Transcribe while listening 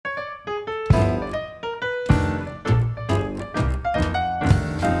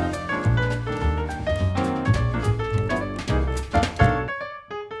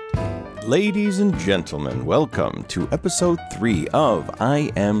Ladies and gentlemen, welcome to episode 3 of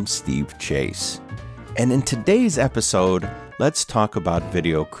I Am Steve Chase. And in today's episode, let's talk about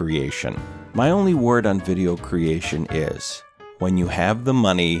video creation. My only word on video creation is, when you have the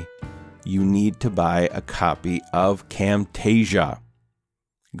money, you need to buy a copy of Camtasia.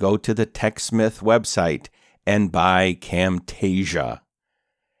 Go to the TechSmith website and buy Camtasia.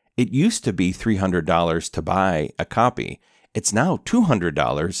 It used to be $300 to buy a copy. It's now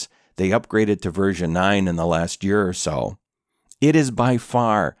 $200. They upgraded to version 9 in the last year or so. It is by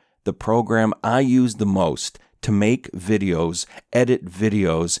far the program I use the most to make videos, edit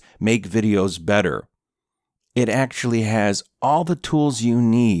videos, make videos better. It actually has all the tools you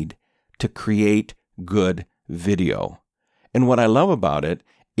need to create good video. And what I love about it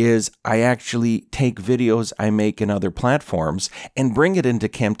is I actually take videos I make in other platforms and bring it into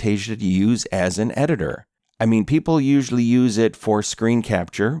Camtasia to use as an editor. I mean, people usually use it for screen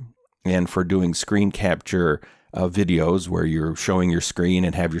capture and for doing screen capture videos where you're showing your screen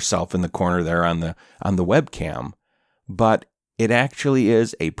and have yourself in the corner there on the webcam. But it actually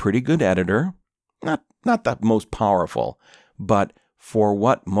is a pretty good editor, not the most powerful, but for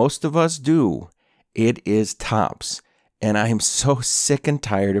what most of us do, it is tops. And I am so sick and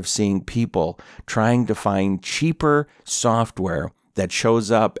tired of seeing people trying to find cheaper software that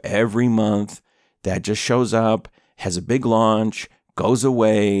shows up every month, that just shows up, has a big launch, goes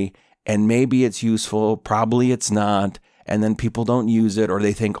away, and maybe it's useful, probably it's not, and then people don't use it, or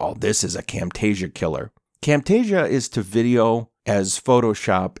they think, oh, this is a Camtasia killer. Camtasia is to video as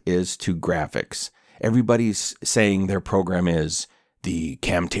Photoshop is to graphics. Everybody's saying their program is the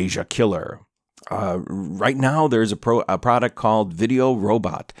Camtasia killer. Right now, there's a product called Video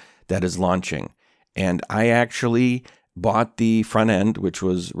Robot that is launching, and I actually bought the front end, which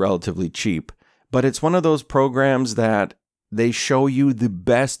was relatively cheap, but it's one of those programs that they show you the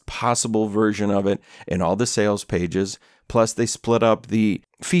best possible version of it in all the sales pages, plus they split up the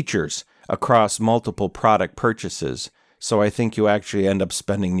features across multiple product purchases. So I think you actually end up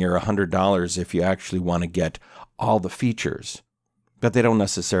spending near $100 if you actually want to get all the features. But they don't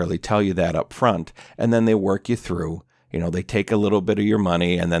necessarily tell you that up front, and then they work you through. You know, they take a little bit of your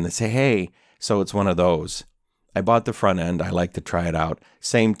money, and then they say, hey, so it's one of those. I bought the front end. I like to try it out.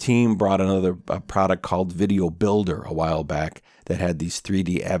 Same team brought another product called Video Builder a while back that had these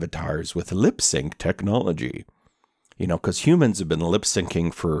 3D avatars with lip sync technology. You know, because humans have been lip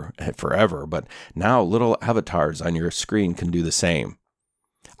syncing for forever, but now little avatars on your screen can do the same.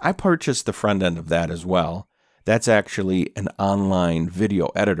 I purchased the front end of that as well. That's actually an online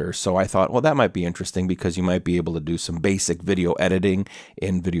video editor, so I thought, well, that might be interesting because you might be able to do some basic video editing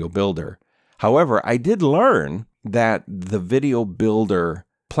in Video Builder. However, I did learn that the Video Builder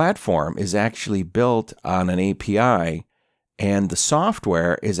platform is actually built on an API, and the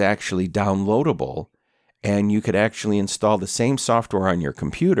software is actually downloadable, and you could actually install the same software on your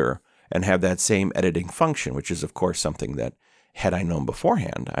computer and have that same editing function, which is, of course, something that, had I known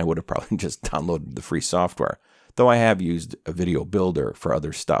beforehand, I would have probably just downloaded the free software, though I have used a Video Builder for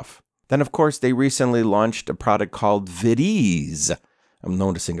other stuff. Then, of course, they recently launched a product called Videase. I'm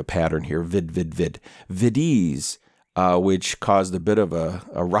noticing a pattern here, Videase, which caused a bit of a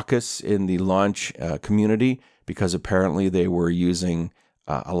ruckus in the launch community because apparently they were using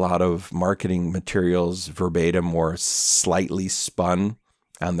a lot of marketing materials verbatim or slightly spun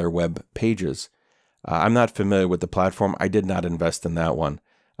on their web pages. I'm not familiar with the platform. I did not invest in that one.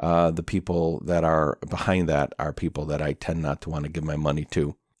 The people that are behind that are people that I tend not to want to give my money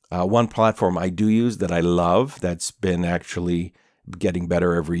to. One platform I do use that I love that's been actually getting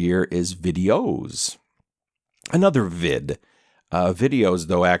better every year is Videos. Another vid. Videos,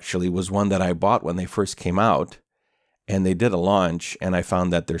 though, actually was one that I bought when they first came out, and they did a launch, and I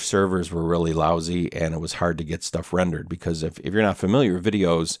found that their servers were really lousy, and it was hard to get stuff rendered, because if you're not familiar,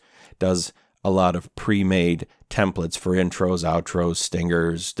 Videos does a lot of pre-made templates for intros, outros,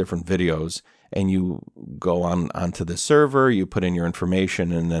 stingers, different videos, and you go onto the server, you put in your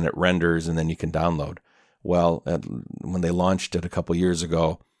information, and then it renders, and then you can download. Well, when they launched it a couple years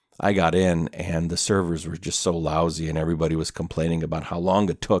ago, I got in and the servers were just so lousy and everybody was complaining about how long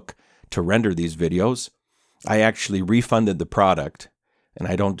it took to render these videos. I actually refunded the product, and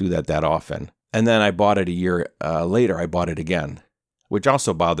I don't do that often. And then I bought it a year later, I bought it again, which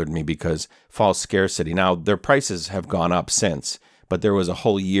also bothered me because false scarcity. Now, their prices have gone up since, but there was a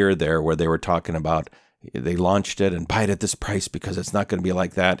whole year there where they were talking about they launched it and buy it at this price because it's not going to be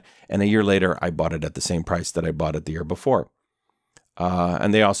like that. And a year later, I bought it at the same price that I bought it the year before.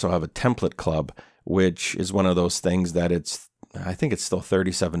 And they also have a template club, which is one of those things that I think it's still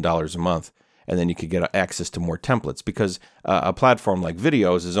 $37 a month. and then you could get access to more templates, because a platform like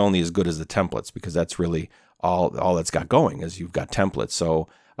Videos is only as good as the templates, because that's really all that's got going is you've got templates. So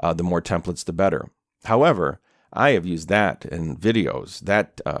the more templates, the better. However, I have used that in Videos.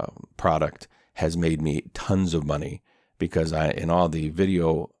 That product has made me tons of money, because in all the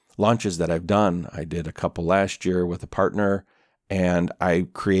video launches that I've done, I did a couple last year with a partner, and I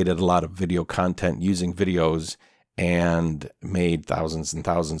created a lot of video content using Videos and made thousands and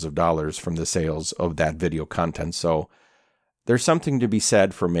thousands of dollars from the sales of that video content. So there's something to be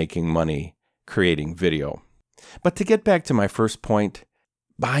said for making money creating video. But to get back to my first point,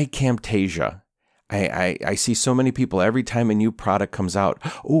 buy Camtasia. I see so many people every time a new product comes out.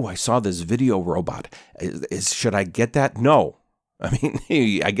 Oh, I saw this video robot. Should I get that? No. I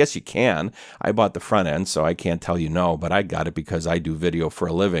mean, I guess you can. I bought the front end, so I can't tell you no, but I got it because I do video for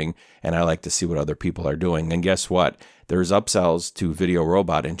a living, and I like to see what other people are doing. And guess what? There's upsells to Video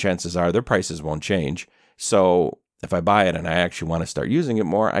Robot, and chances are their prices won't change. So if I buy it and I actually want to start using it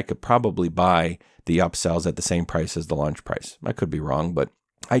more, I could probably buy the upsells at the same price as the launch price. I could be wrong, but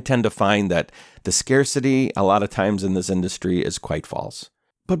I tend to find that the scarcity a lot of times in this industry is quite false.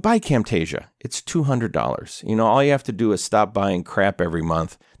 But buy Camtasia. It's $200. You know, all you have to do is stop buying crap every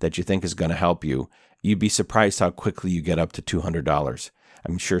month that you think is going to help you. You'd be surprised how quickly you get up to $200.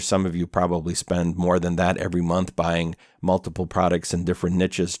 I'm sure some of you probably spend more than that every month buying multiple products in different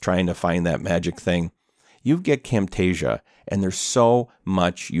niches, trying to find that magic thing. You get Camtasia, and there's so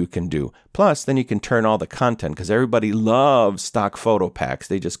much you can do. Plus, then you can turn all the content, because everybody loves stock photo packs.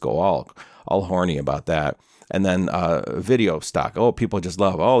 They just go all horny about that. And then video stock. Oh, people just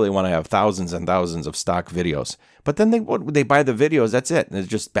love. Oh, they want to have thousands and thousands of stock videos. But then they buy the videos. That's it. It's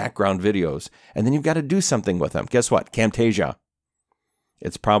just background videos. And then you've got to do something with them. Guess what? Camtasia.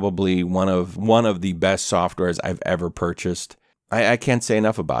 It's probably one of the best softwares I've ever purchased. I can't say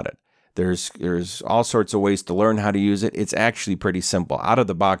enough about it. There's all sorts of ways to learn how to use it. It's actually pretty simple. Out of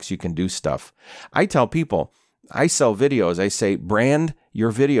the box, you can do stuff. I tell people, I sell videos. I say, brand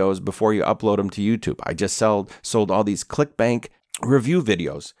your videos before you upload them to YouTube. I just sold all these ClickBank review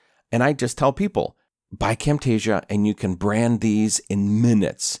videos. And I just tell people, buy Camtasia and you can brand these in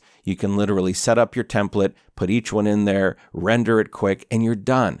minutes. You can literally set up your template, put each one in there, render it quick, and you're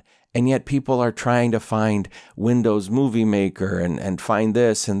done. And yet people are trying to find Windows Movie Maker and find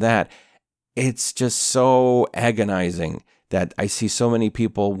this and that. It's just so agonizing that I see so many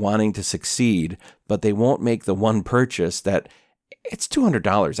people wanting to succeed, but they won't make the one purchase that it's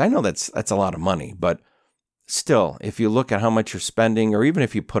 $200. I know that's a lot of money, but still, if you look at how much you're spending, or even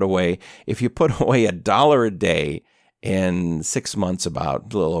if you put away $1 a day in 6 months,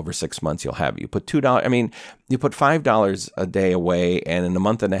 about a little over 6 months, you'll have it. You put $2. I mean, you put $5 a day away, and in a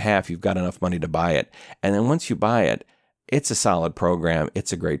month and a half, you've got enough money to buy it. And then once you buy it, it's a solid program.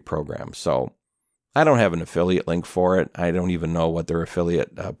 It's a great program. So I don't have an affiliate link for it. I don't even know what their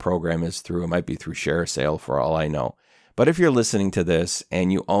affiliate program is through. It might be through ShareASale for all I know. But if you're listening to this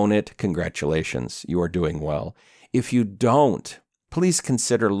and you own it, congratulations. You are doing well. If you don't, please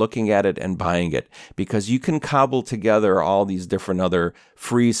consider looking at it and buying it, because you can cobble together all these different other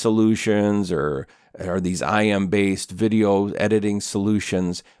free solutions or these IM-based video editing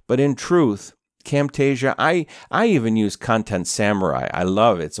solutions. But in truth, Camtasia, I even use Content Samurai. I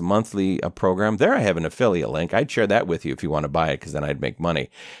love it. It's a monthly program. There I have an affiliate link. I'd share that with you if you want to buy it, because then I'd make money.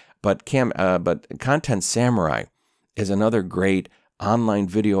 But Content Samurai is another great online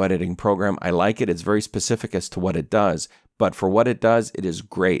video editing program. I like it. It's very specific as to what it does. But for what it does, it is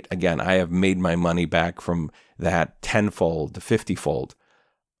great. Again, I have made my money back from that 10-fold to 50-fold.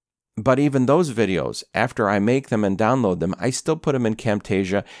 But even those videos, after I make them and download them, I still put them in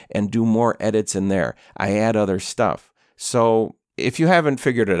Camtasia and do more edits in there. I add other stuff. So if you haven't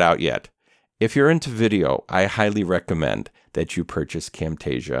figured it out yet, if you're into video, I highly recommend that you purchase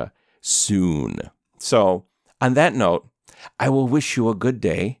Camtasia soon. So on that note, I will wish you a good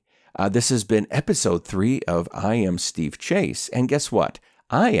day. This has been episode 3 of I Am Steve Chase. And guess what?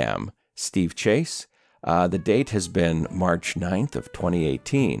 I am Steve Chase. The date has been March 9th of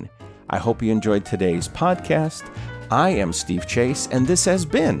 2018. I hope you enjoyed today's podcast. I am Steve Chase, and this has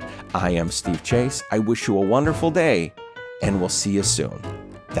been I Am Steve Chase. I wish you a wonderful day, and we'll see you soon.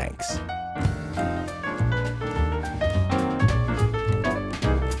 Thanks.